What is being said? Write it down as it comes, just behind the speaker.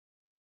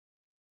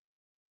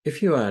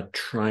If you are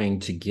trying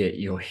to get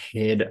your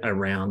head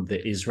around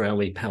the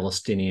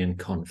Israeli-Palestinian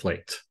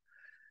conflict,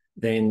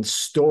 then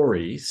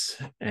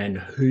stories and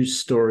whose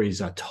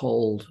stories are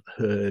told,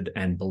 heard,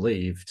 and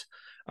believed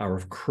are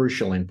of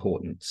crucial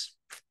importance.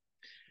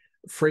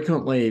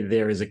 Frequently,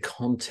 there is a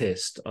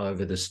contest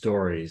over the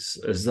stories,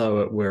 as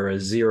though it were a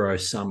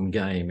zero-sum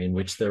game in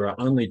which there are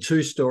only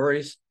two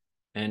stories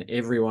and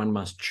everyone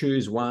must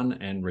choose one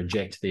and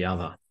reject the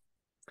other.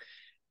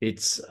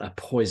 It's a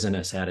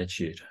poisonous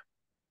attitude.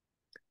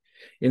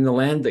 In the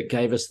land that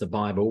gave us the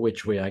Bible,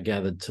 which we are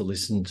gathered to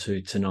listen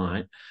to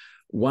tonight,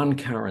 one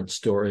current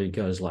story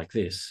goes like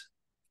this.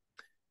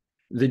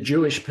 The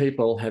Jewish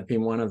people have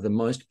been one of the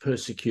most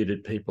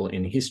persecuted people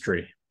in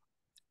history.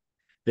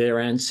 Their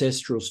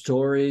ancestral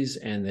stories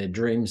and their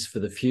dreams for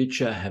the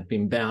future have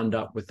been bound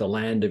up with the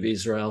land of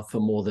Israel for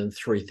more than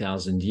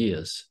 3,000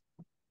 years.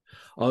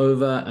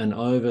 Over and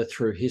over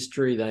through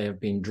history, they have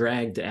been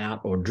dragged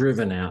out or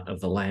driven out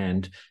of the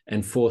land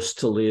and forced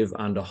to live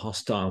under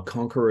hostile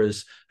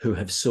conquerors who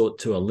have sought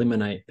to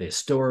eliminate their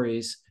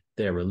stories,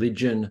 their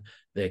religion,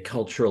 their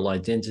cultural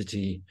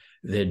identity,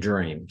 their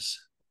dreams.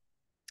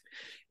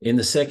 In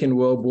the Second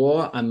World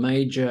War, a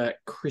major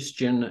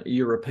Christian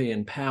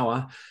European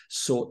power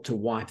sought to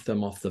wipe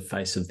them off the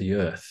face of the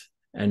earth,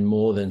 and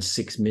more than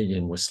 6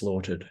 million were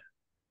slaughtered.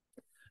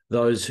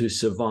 Those who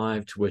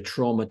survived were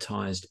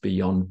traumatized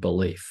beyond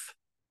belief,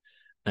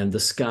 and the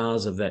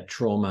scars of that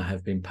trauma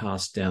have been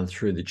passed down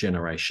through the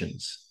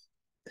generations.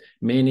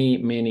 Many,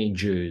 many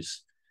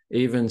Jews,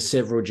 even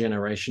several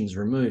generations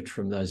removed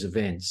from those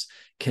events,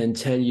 can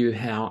tell you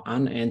how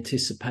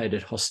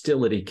unanticipated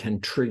hostility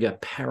can trigger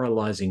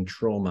paralyzing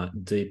trauma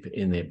deep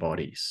in their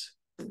bodies.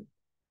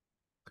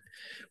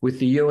 With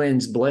the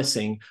UN's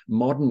blessing,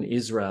 modern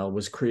Israel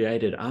was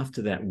created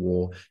after that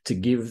war to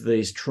give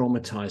these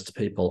traumatized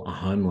people a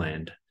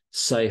homeland,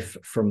 safe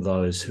from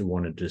those who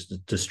wanted to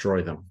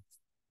destroy them.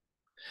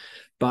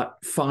 But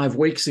 5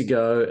 weeks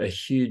ago, a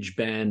huge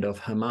band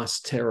of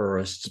Hamas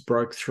terrorists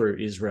broke through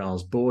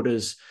Israel's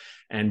borders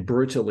and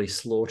brutally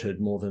slaughtered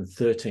more than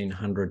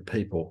 1,300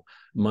 people,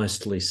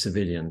 mostly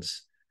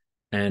civilians,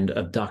 and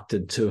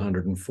abducted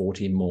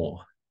 240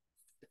 more.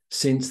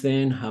 Since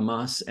then,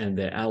 Hamas and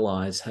their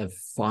allies have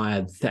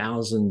fired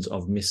thousands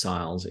of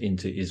missiles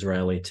into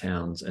Israeli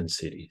towns and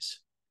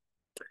cities.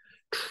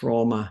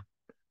 Trauma,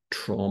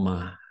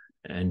 trauma,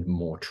 and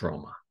more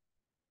trauma.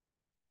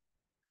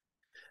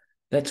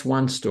 That's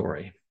one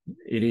story.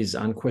 It is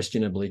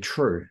unquestionably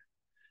true.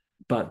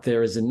 But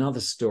there is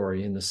another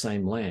story in the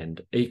same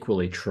land,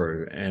 equally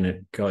true, and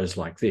it goes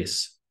like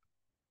this.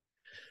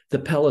 The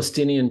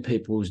Palestinian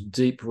people's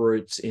deep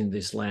roots in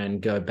this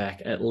land go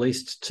back at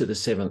least to the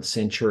 7th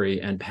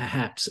century and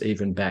perhaps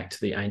even back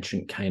to the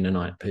ancient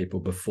Canaanite people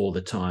before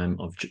the time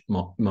of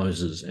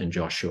Moses and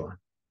Joshua.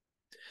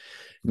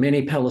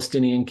 Many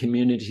Palestinian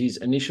communities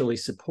initially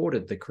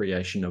supported the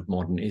creation of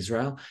modern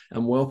Israel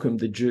and welcomed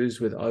the Jews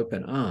with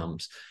open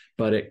arms,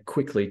 but it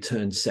quickly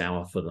turned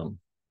sour for them.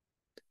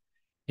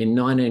 In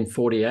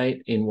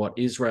 1948, in what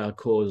Israel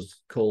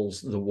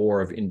calls the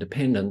War of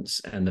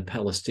Independence and the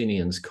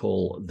Palestinians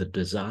call the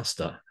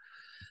disaster,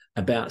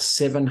 about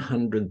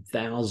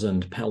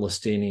 700,000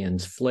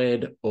 Palestinians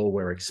fled or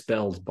were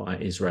expelled by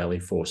Israeli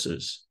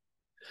forces.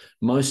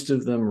 Most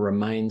of them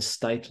remain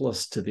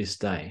stateless to this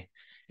day,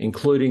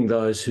 including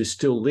those who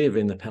still live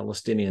in the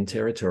Palestinian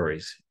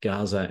territories,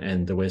 Gaza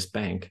and the West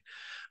Bank,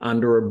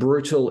 under a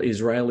brutal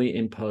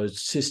Israeli-imposed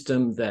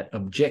system that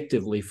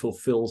objectively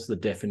fulfills the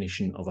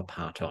definition of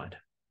apartheid.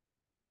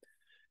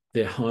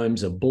 Their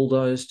homes are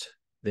bulldozed,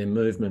 their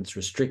movements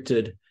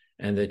restricted,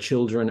 and their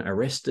children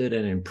arrested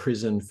and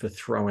imprisoned for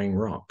throwing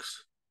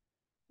rocks.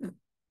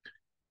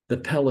 The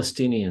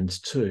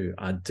Palestinians, too,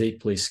 are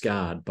deeply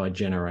scarred by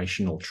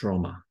generational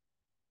trauma.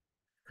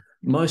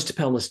 Most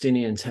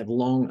Palestinians have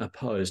long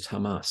opposed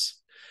Hamas.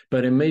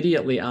 But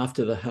immediately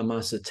after the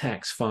Hamas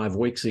attacks 5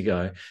 weeks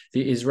ago,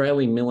 the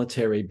Israeli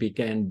military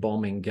began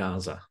bombing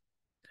Gaza.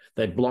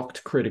 They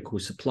blocked critical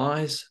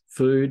supplies,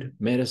 food,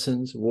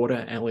 medicines,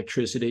 water,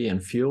 electricity,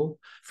 and fuel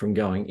from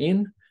going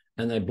in,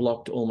 and they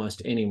blocked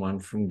almost anyone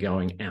from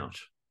going out.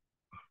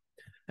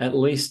 At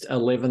least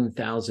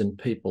 11,000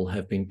 people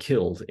have been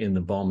killed in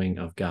the bombing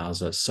of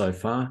Gaza so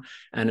far,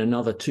 and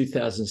another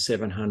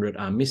 2,700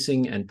 are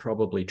missing and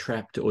probably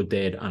trapped or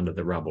dead under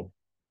the rubble.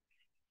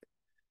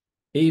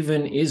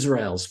 Even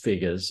Israel's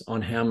figures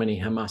on how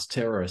many Hamas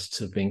terrorists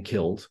have been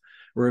killed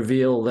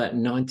reveal that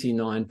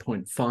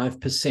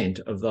 99.5%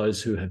 of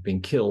those who have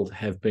been killed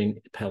have been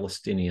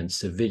Palestinian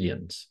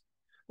civilians,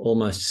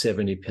 almost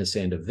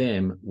 70% of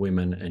them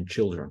women and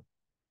children.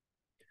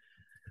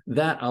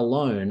 That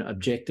alone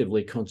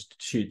objectively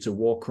constitutes a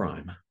war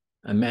crime,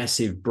 a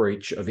massive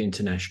breach of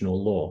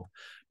international law,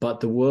 but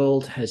the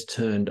world has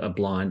turned a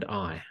blind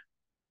eye.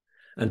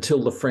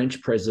 Until the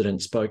French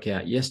president spoke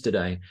out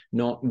yesterday,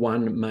 not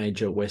one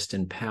major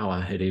Western power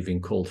had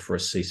even called for a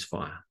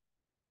ceasefire.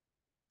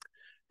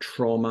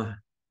 Trauma,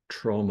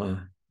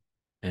 trauma,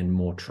 and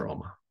more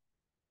trauma.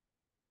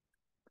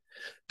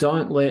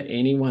 Don't let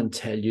anyone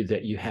tell you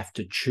that you have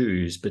to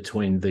choose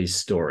between these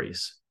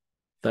stories.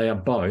 They are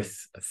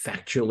both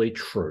factually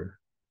true.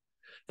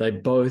 They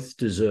both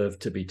deserve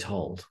to be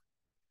told.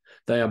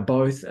 They are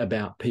both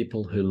about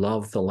people who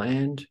love the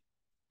land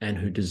and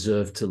who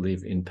deserve to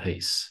live in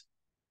peace.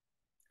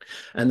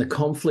 And the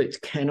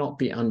conflict cannot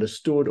be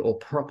understood or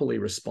properly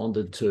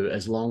responded to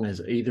as long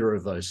as either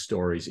of those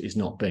stories is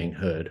not being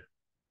heard.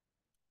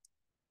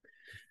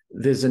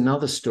 There's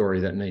another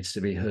story that needs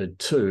to be heard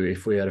too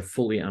if we are to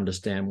fully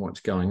understand what's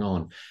going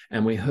on.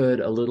 And we heard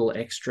a little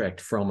extract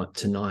from it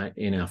tonight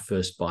in our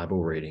first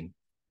Bible reading.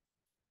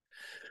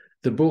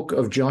 The book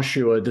of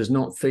Joshua does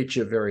not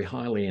feature very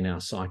highly in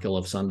our cycle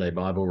of Sunday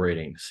Bible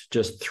readings,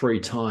 just 3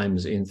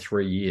 times in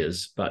 3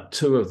 years, but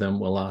 2 of them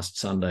were last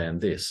Sunday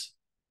and this.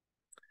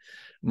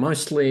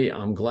 Mostly,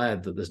 I'm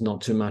glad that there's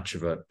not too much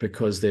of it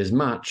because there's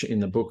much in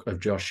the book of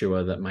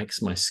Joshua that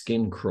makes my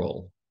skin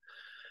crawl.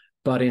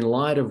 But in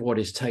light of what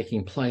is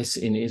taking place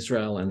in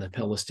Israel and the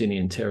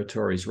Palestinian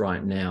territories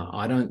right now,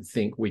 I don't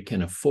think we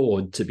can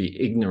afford to be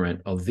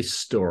ignorant of this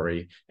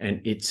story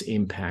and its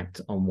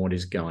impact on what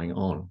is going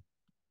on.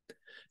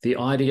 The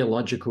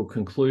ideological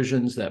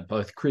conclusions that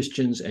both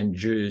Christians and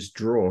Jews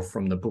draw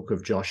from the book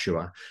of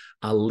Joshua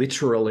are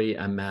literally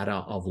a matter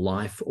of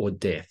life or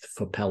death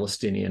for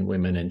Palestinian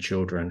women and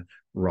children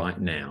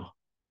right now.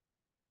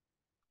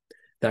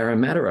 They're a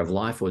matter of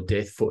life or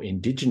death for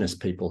Indigenous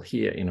people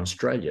here in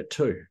Australia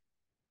too.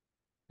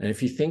 And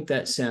if you think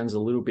that sounds a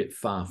little bit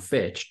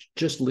far-fetched,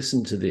 just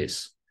listen to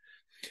this.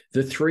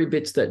 The 3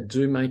 bits that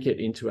do make it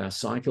into our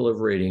cycle of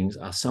readings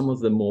are some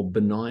of the more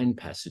benign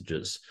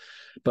passages.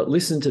 But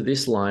listen to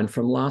this line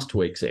from last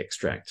week's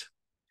extract.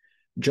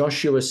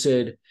 Joshua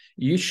said,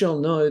 "You shall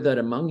know that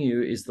among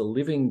you is the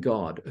living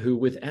God, who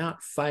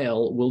without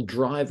fail will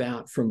drive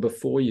out from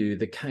before you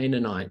the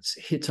Canaanites,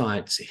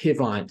 Hittites,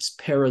 Hivites,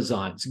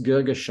 Perizzites,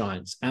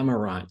 Girgashites,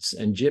 Amorites,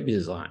 and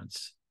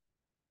Jebusites."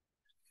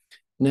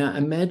 Now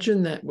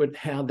imagine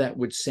how that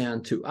would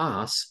sound to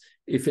us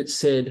if it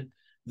said,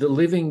 "The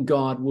living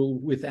God will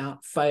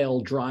without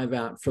fail drive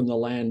out from the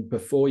land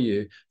before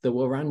you the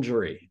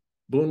Wurundjeri,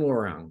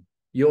 Bunwurrung,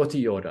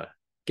 Yorta Yorta,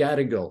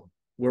 Gadigal,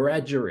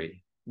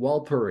 Wiradjuri,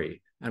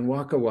 Walpuri, and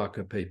Waka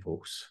Waka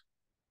peoples."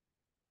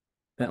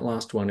 That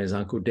last one is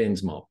Uncle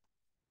Den's mob.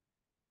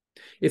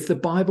 If the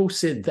Bible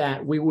said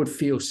that, we would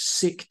feel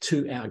sick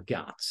to our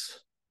guts.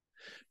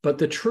 But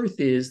the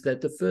truth is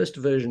that the first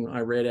version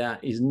I read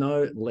out is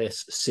no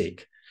less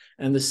sick.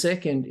 And the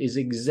second is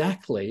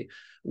exactly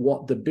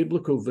what the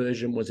biblical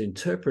version was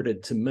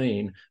interpreted to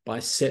mean by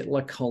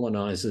settler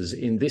colonizers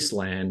in this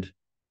land,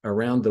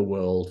 around the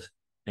world,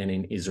 and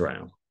in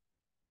Israel.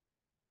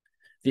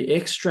 The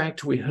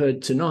extract we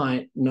heard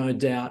tonight, no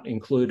doubt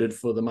included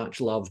for the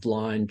much-loved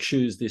line,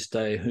 "Choose this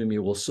day whom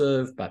you will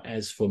serve, but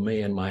as for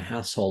me and my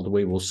household,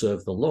 we will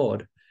serve the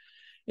Lord,"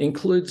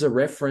 includes a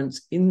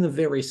reference in the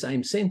very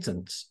same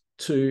sentence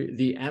to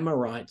the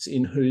Amorites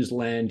in whose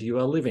land you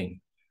are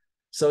living.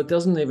 So it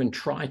doesn't even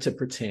try to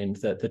pretend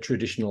that the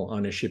traditional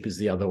ownership is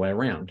the other way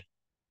around.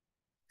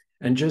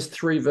 And just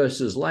 3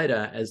 verses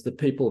later, as the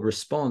people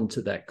respond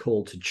to that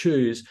call to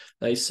choose,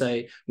 they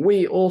say,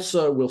 "We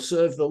also will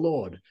serve the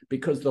Lord,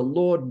 because the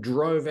Lord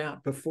drove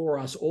out before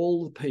us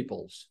all the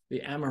peoples,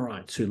 the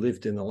Amorites who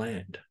lived in the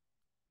land."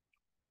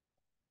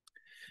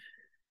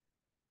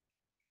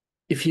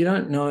 If you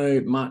don't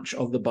know much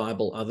of the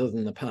Bible other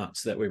than the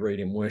parts that we read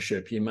in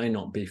worship, you may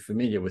not be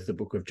familiar with the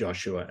book of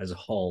Joshua as a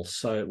whole.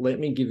 So let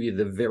me give you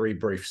the very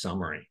brief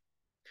summary.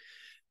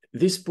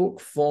 This book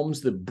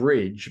forms the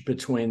bridge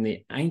between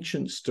the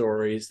ancient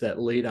stories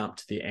that lead up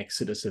to the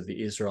exodus of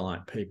the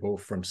Israelite people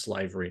from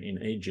slavery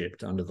in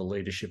Egypt under the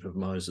leadership of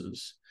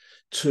Moses,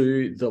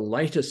 to the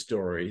later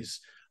stories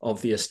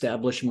of the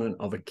establishment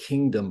of a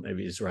kingdom of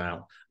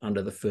Israel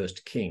under the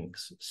first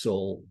kings,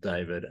 Saul,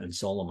 David, and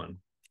Solomon.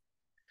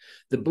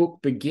 The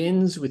book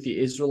begins with the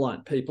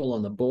Israelite people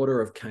on the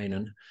border of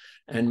Canaan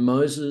and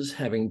Moses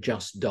having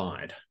just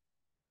died.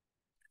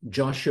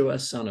 Joshua,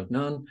 son of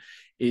Nun,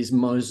 is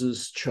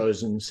Moses'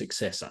 chosen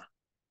successor.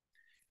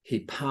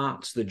 He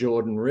parts the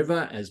Jordan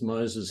River as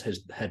Moses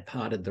had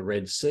parted the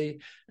Red Sea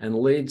and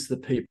leads the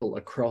people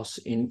across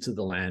into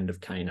the land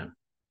of Canaan.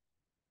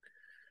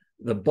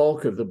 The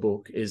bulk of the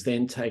book is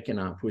then taken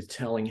up with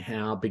telling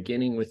how,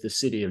 beginning with the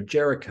city of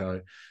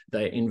Jericho,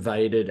 they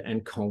invaded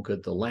and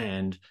conquered the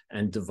land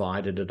and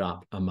divided it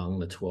up among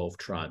the 12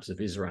 tribes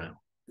of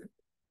Israel.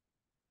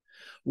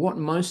 What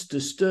most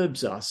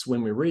disturbs us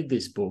when we read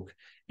this book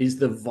is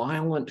the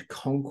violent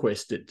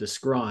conquest it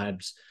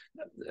describes,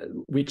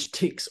 which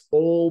ticks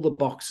all the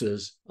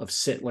boxes of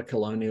settler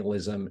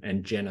colonialism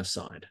and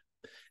genocide,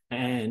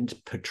 and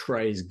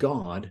portrays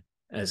God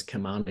as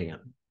commanding it.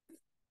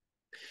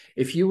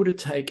 If you were to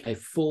take a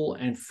full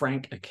and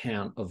frank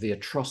account of the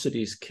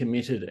atrocities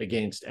committed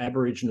against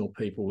Aboriginal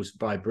peoples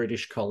by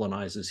British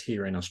colonisers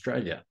here in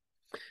Australia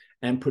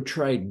and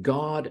portrayed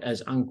God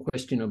as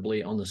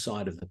unquestionably on the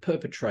side of the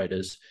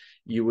perpetrators,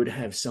 you would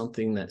have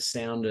something that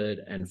sounded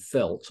and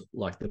felt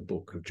like the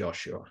book of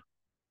Joshua.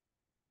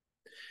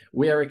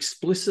 we are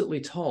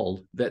explicitly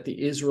told that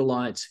the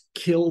Israelites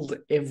killed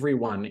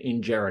everyone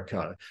in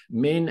Jericho,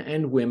 men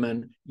and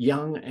women,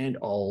 young and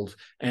old,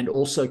 and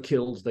also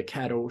killed the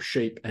cattle,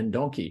 sheep, and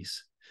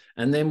donkeys,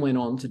 and then went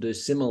on to do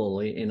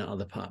similarly in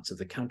other parts of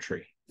the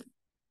country.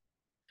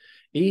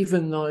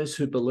 Even those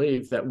who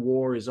believe that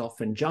war is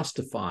often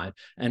justified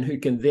and who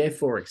can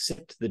therefore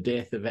accept the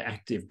death of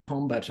active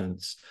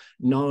combatants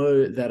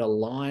know that a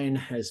line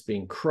has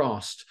been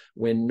crossed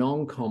when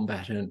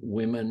non-combatant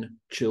women,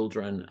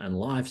 children, and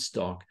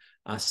livestock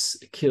are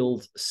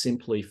killed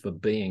simply for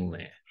being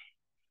there.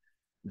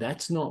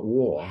 That's not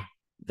war,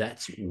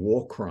 that's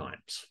war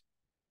crimes.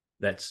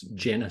 That's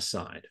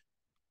genocide.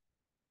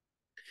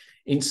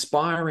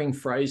 Inspiring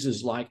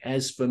phrases like,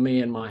 "As for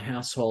me and my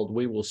household,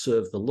 we will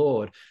serve the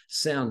Lord,"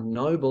 sound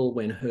noble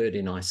when heard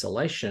in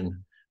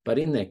isolation, but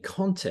in their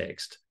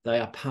context, they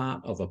are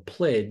part of a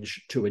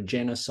pledge to a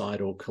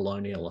genocidal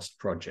colonialist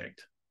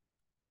project.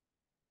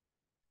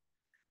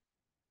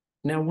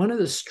 Now, one of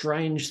the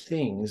strange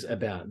things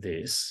about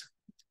this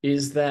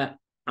is that,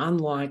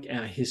 unlike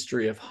our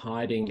history of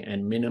hiding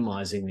and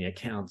minimizing the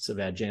accounts of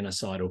our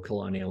genocidal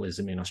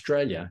colonialism in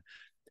Australia,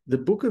 the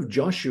book of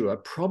Joshua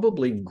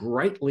probably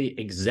greatly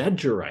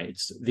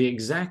exaggerates the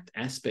exact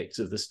aspects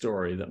of the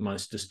story that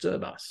most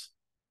disturb us,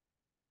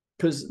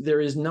 because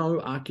there is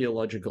no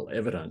archaeological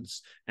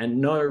evidence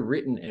and no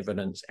written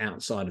evidence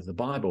outside of the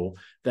Bible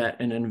that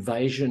an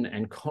invasion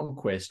and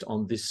conquest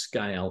on this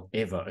scale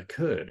ever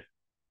occurred.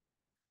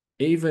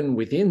 Even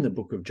within the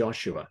book of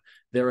Joshua,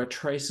 there are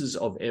traces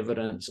of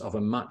evidence of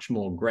a much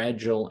more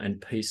gradual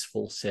and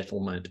peaceful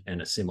settlement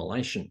and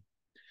assimilation.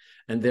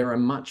 And there are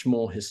much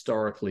more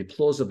historically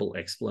plausible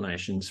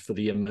explanations for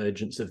the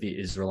emergence of the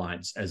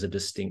Israelites as a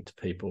distinct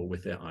people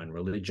with their own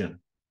religion.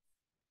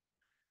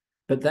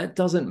 But that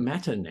doesn't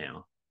matter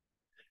now,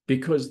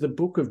 because the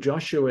book of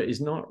Joshua is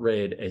not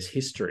read as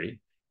history,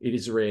 it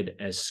is read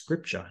as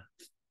scripture.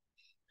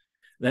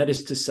 That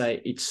is to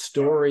say, its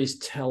stories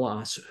tell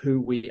us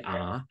who we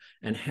are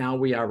and how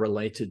we are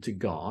related to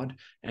God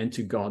and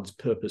to God's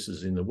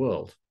purposes in the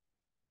world.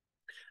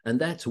 And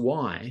that's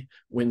why,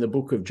 when the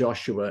book of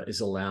Joshua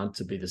is allowed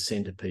to be the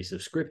centerpiece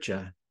of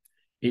scripture,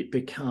 it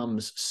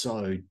becomes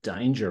so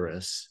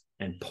dangerous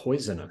and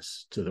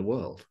poisonous to the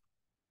world.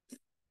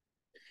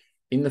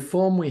 In the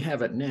form we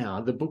have it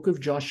now, the book of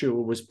Joshua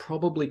was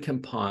probably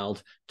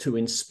compiled to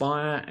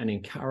inspire and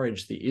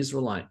encourage the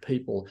Israelite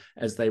people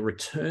as they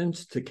returned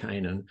to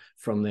Canaan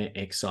from their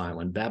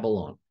exile in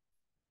Babylon.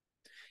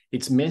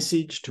 Its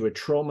message to a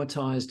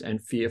traumatized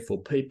and fearful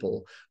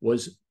people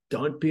was,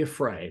 "Don't be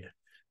afraid.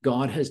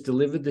 God has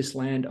delivered this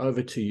land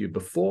over to you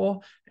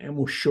before and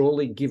will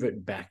surely give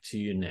it back to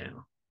you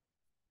now.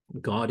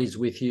 God is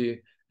with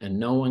you and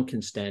no one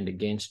can stand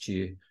against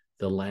you.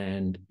 The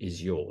land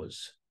is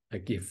yours," a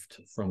gift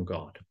from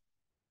God.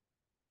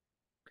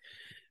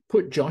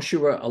 Put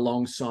Joshua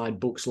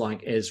alongside books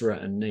like Ezra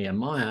and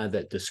Nehemiah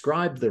that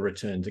describe the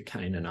return to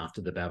Canaan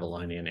after the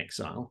Babylonian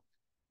exile,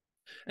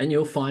 and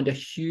you'll find a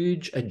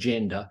huge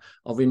agenda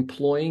of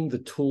employing the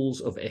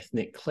tools of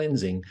ethnic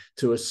cleansing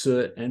to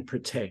assert and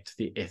protect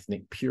the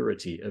ethnic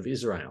purity of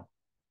Israel.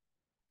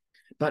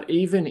 But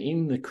even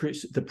in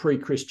the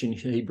pre-Christian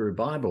Hebrew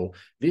Bible,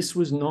 this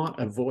was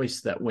not a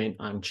voice that went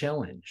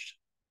unchallenged.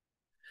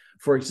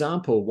 For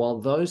example, while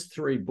those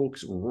three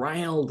books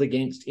railed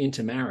against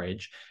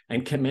intermarriage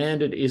and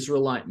commanded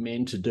Israelite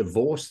men to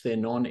divorce their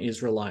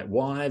non-Israelite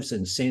wives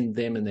and send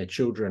them and their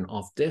children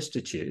off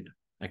destitute,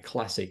 a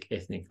classic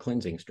ethnic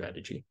cleansing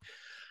strategy,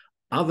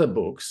 other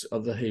books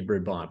of the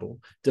Hebrew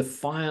Bible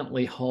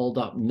defiantly hold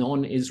up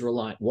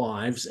non-Israelite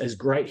wives as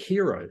great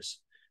heroes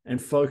and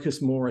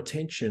focus more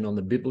attention on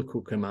the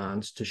biblical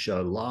commands to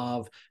show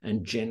love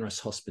and generous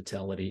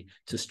hospitality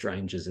to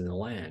strangers in the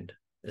land,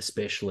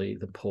 especially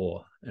the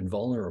poor and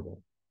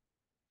vulnerable.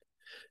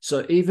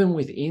 So even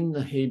within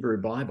the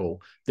Hebrew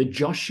Bible, the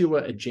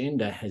Joshua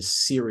agenda has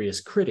serious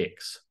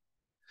critics.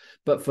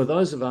 But for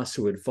those of us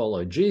who would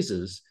follow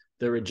Jesus,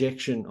 the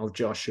rejection of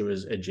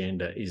Joshua's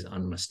agenda is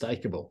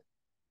unmistakable.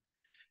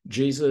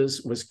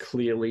 Jesus was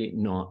clearly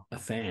not a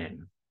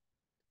fan.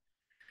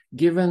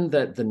 Given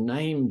that the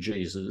name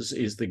Jesus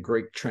is the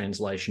Greek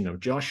translation of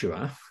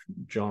Joshua,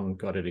 John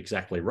got it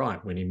exactly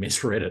right when he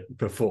misread it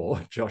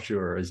before,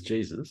 Joshua as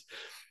Jesus,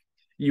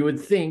 you would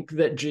think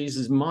that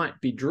Jesus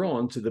might be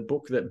drawn to the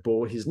book that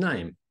bore his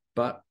name,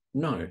 but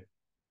no.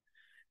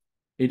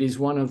 It is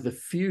one of the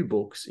few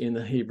books in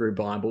the Hebrew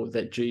Bible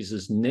that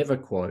Jesus never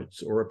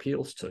quotes or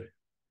appeals to.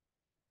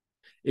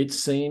 It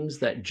seems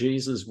that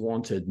Jesus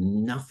wanted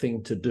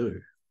nothing to do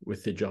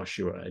with the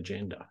Joshua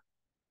agenda.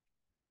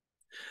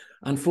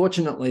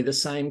 Unfortunately, the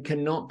same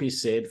cannot be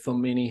said for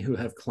many who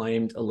have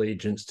claimed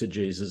allegiance to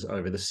Jesus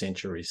over the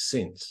centuries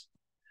since.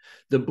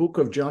 The book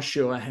of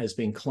Joshua has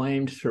been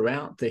claimed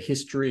throughout the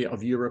history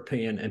of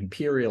European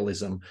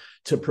imperialism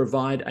to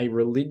provide a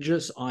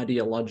religious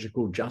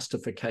ideological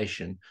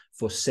justification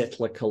for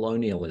settler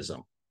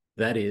colonialism.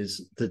 That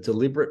is, the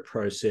deliberate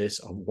process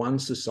of one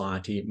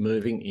society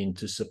moving in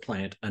to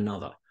supplant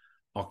another,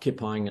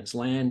 occupying its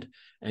land,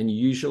 and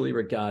usually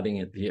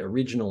regarding the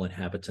original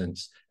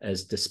inhabitants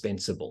as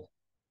dispensable.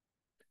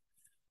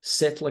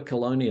 Settler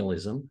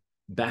colonialism,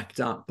 backed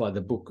up by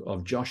the Book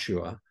of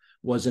Joshua,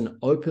 was an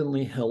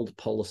openly held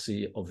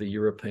policy of the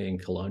European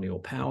colonial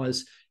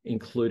powers,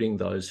 including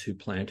those who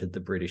planted the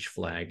British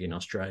flag in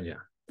Australia.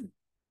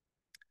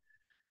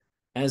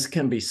 As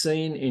can be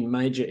seen in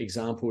major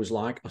examples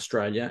like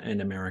Australia and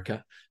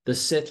America, the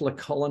settler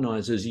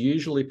colonizers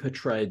usually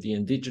portrayed the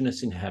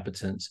indigenous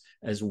inhabitants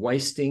as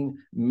wasting,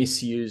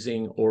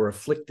 misusing, or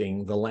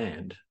afflicting the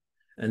land,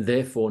 and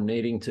therefore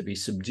needing to be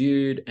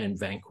subdued and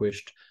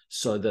vanquished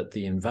so that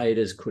the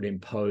invaders could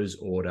impose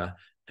order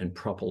and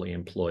properly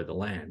employ the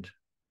land.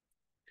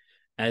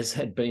 As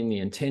had been the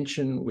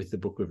intention with the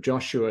Book of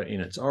Joshua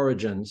in its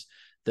origins,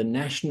 the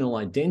national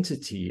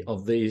identity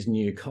of these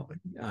new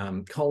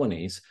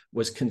colonies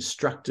was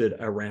constructed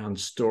around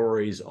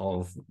stories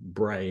of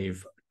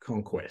brave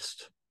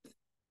conquest.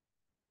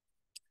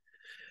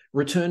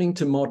 Returning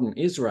to modern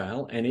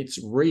Israel and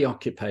its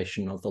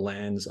reoccupation of the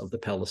lands of the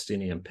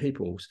Palestinian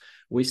peoples,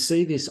 we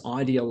see this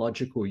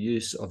ideological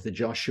use of the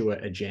Joshua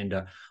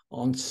agenda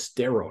on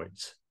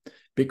steroids.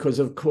 Because,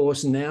 of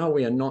course, now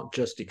we are not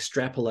just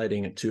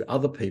extrapolating it to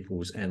other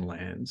peoples and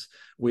lands.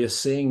 We are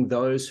seeing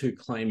those who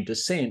claim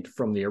descent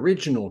from the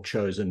original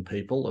chosen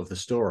people of the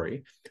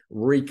story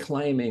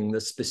reclaiming the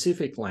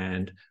specific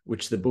land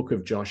which the Book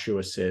of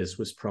Joshua says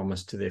was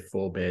promised to their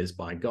forebears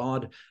by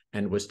God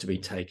and was to be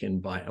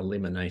taken by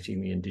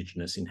eliminating the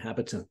indigenous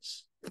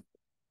inhabitants.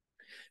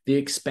 The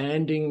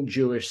expanding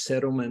Jewish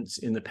settlements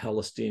in the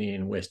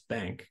Palestinian West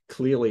Bank,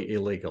 clearly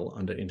illegal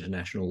under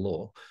international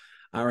law,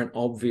 are an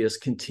obvious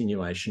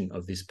continuation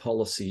of this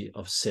policy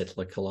of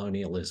settler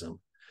colonialism,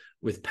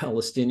 with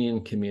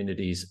Palestinian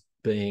communities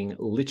being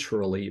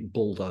literally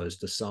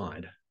bulldozed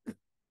aside.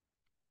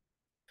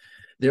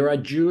 There are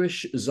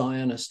Jewish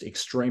Zionist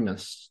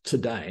extremists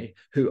today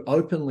who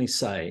openly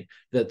say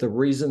that the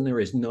reason there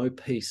is no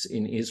peace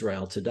in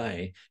Israel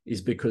today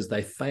is because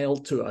they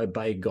failed to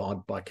obey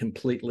God by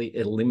completely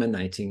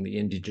eliminating the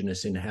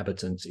indigenous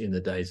inhabitants in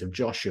the days of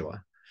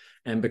Joshua,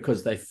 and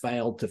because they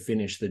failed to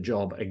finish the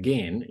job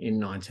again in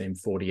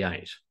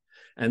 1948,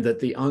 and that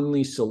the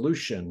only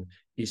solution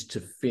is to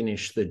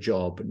finish the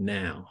job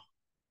now.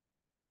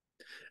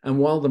 And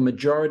while the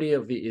majority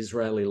of the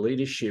Israeli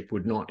leadership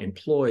would not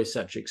employ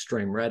such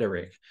extreme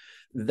rhetoric,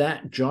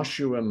 that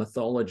Joshua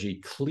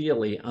mythology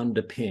clearly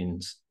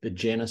underpins the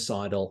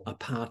genocidal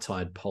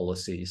apartheid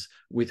policies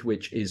with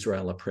which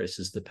Israel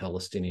oppresses the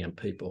Palestinian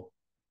people.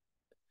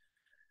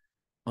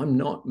 I'm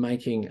not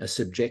making a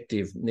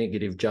subjective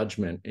negative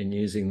judgment in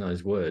using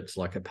those words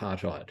like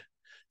apartheid.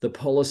 The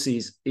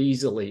policies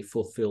easily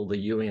fulfill the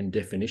UN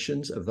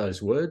definitions of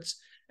those words,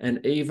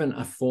 and even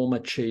a former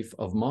chief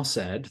of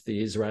Mossad,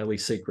 the Israeli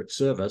Secret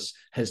Service,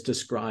 has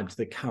described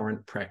the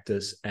current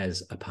practice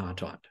as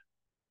apartheid.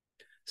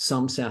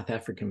 Some South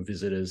African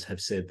visitors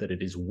have said that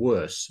it is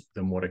worse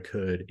than what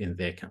occurred in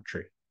their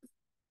country.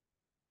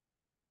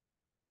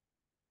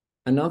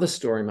 Another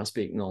story must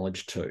be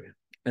acknowledged too,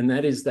 and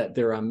that is that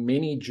there are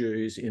many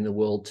Jews in the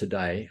world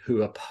today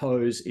who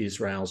oppose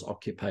Israel's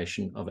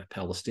occupation of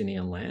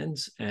Palestinian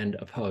lands and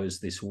oppose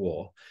this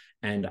war,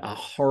 and are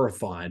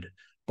horrified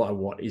by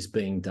what is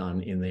being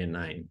done in their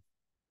name.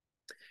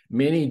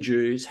 Many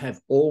Jews have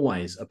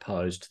always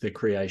opposed the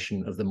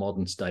creation of the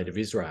modern state of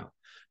Israel,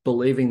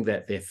 believing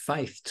that their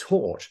faith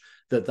taught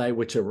that they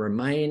were to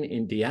remain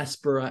in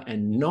diaspora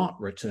and not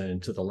return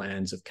to the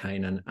lands of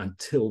Canaan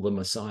until the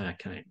Messiah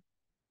came.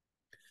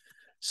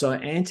 So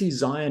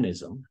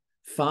anti-Zionism,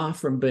 far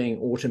from being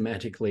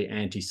automatically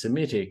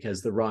anti-Semitic,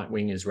 as the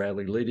right-wing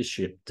Israeli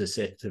leadership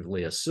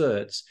deceptively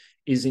asserts,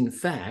 is in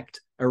fact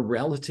a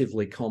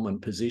relatively common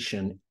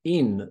position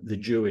in the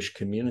Jewish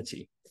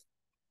community.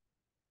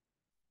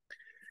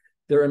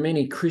 There are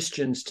many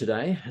Christians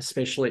today,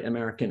 especially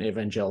American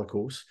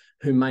evangelicals,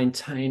 who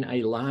maintain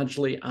a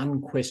largely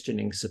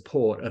unquestioning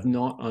support of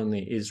not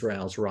only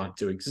Israel's right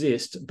to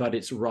exist, but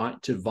its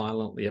right to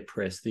violently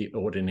oppress the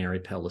ordinary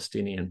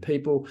Palestinian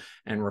people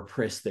and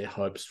repress their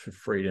hopes for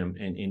freedom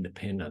and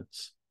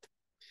independence.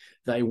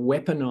 They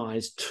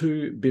weaponize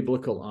two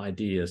biblical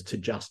ideas to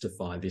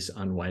justify this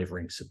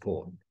unwavering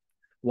support.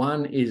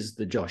 One is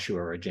the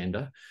Joshua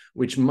agenda,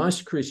 which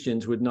most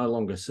Christians would no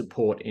longer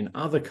support in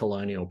other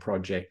colonial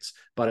projects,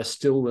 but are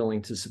still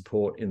willing to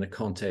support in the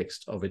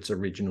context of its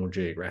original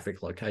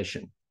geographic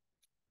location.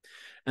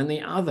 And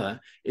the other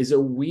is a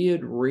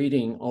weird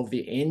reading of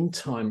the end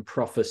time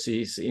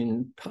prophecies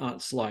in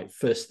parts like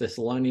 1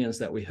 Thessalonians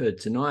that we heard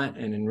tonight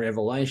and in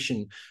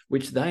Revelation,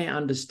 which they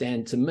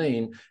understand to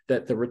mean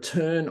that the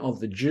return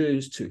of the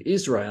Jews to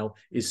Israel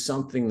is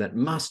something that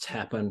must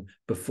happen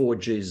before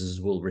Jesus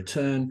will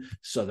return,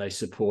 so they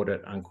support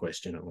it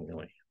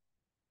unquestioningly.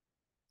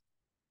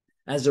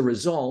 As a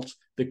result,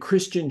 the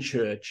Christian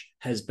church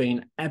has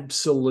been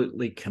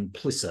absolutely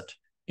complicit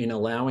in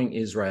allowing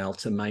Israel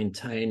to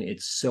maintain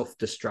its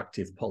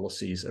self-destructive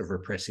policies of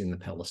repressing the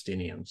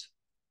Palestinians.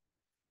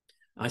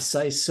 I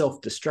say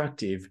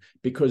self-destructive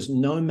because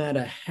no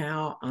matter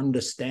how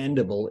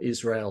understandable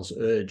Israel's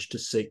urge to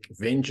seek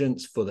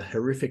vengeance for the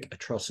horrific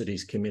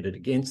atrocities committed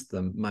against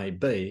them may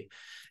be,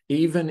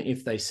 even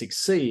if they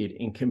succeed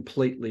in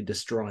completely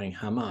destroying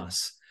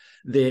Hamas,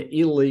 their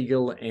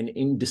illegal and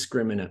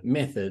indiscriminate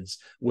methods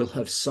will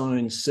have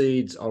sown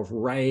seeds of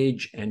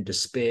rage and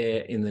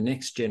despair in the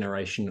next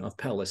generation of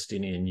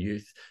Palestinian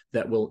youth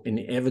that will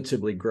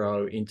inevitably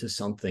grow into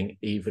something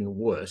even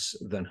worse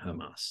than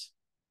Hamas.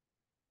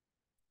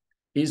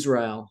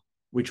 Israel,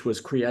 which was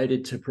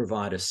created to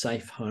provide a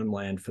safe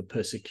homeland for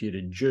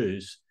persecuted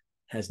Jews,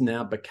 has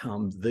now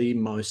become the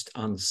most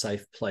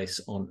unsafe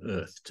place on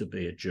earth to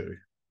be a Jew.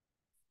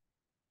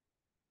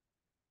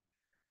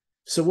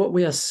 So what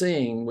we are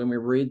seeing when we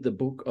read the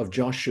book of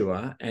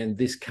Joshua and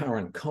this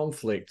current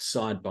conflict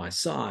side by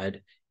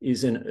side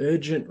is an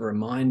urgent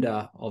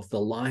reminder of the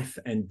life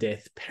and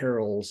death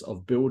perils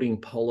of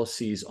building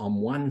policies on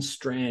one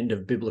strand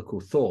of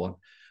biblical thought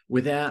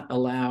without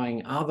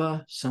allowing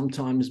other,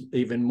 sometimes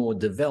even more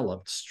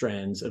developed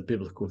strands of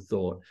biblical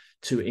thought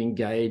to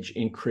engage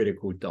in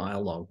critical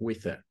dialogue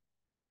with it.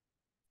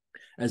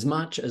 As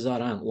much as I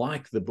don't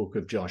like the book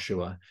of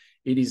Joshua,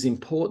 it is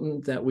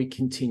important that we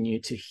continue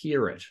to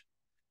hear it,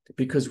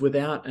 because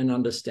without an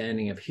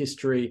understanding of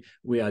history,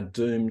 we are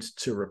doomed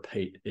to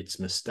repeat its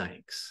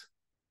mistakes.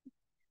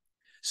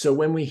 So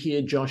when we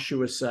hear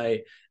Joshua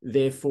say,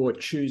 "Therefore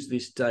choose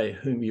this day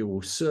whom you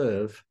will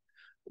serve,"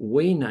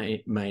 we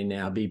may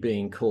now be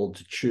being called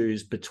to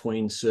choose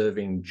between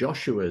serving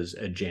Joshua's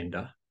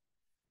agenda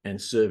and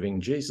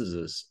serving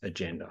Jesus's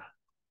agenda.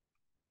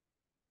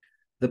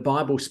 The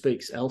Bible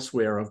speaks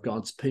elsewhere of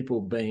God's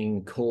people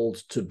being called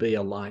to be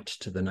a light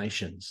to the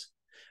nations.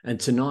 And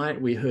tonight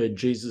we heard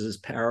Jesus'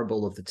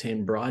 parable of the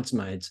 10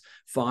 bridesmaids,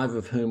 5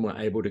 of whom were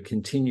able to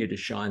continue to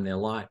shine their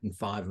light and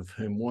 5 of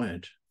whom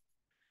weren't.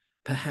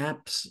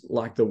 Perhaps,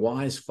 like the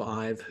wise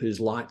 5 whose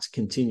lights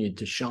continued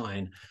to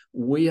shine,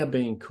 we are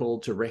being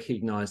called to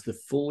recognize the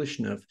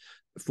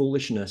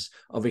foolishness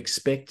of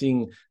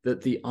expecting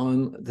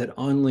that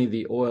only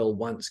the oil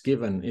once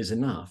given is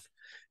enough,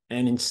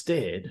 and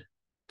instead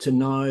to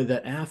know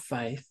that our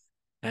faith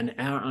and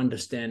our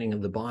understanding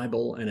of the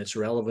Bible and its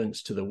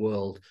relevance to the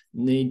world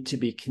need to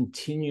be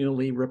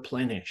continually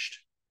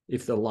replenished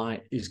if the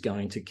light is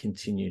going to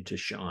continue to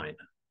shine.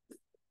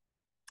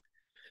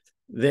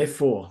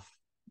 Therefore,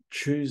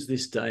 choose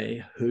this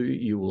day who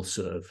you will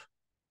serve.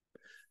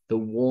 The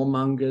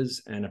warmongers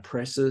and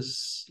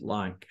oppressors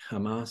like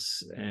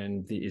Hamas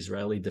and the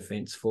Israeli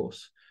Defense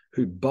Force,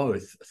 who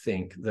both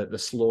think that the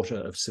slaughter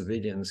of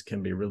civilians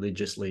can be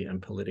religiously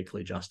and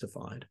politically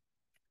justified.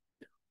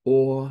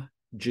 Or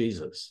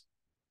Jesus,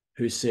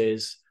 who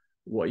says,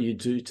 "What you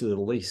do to the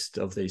least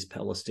of these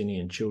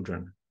Palestinian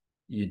children,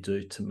 you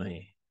do to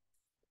me."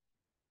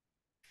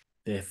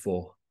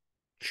 Therefore,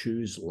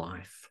 choose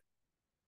life.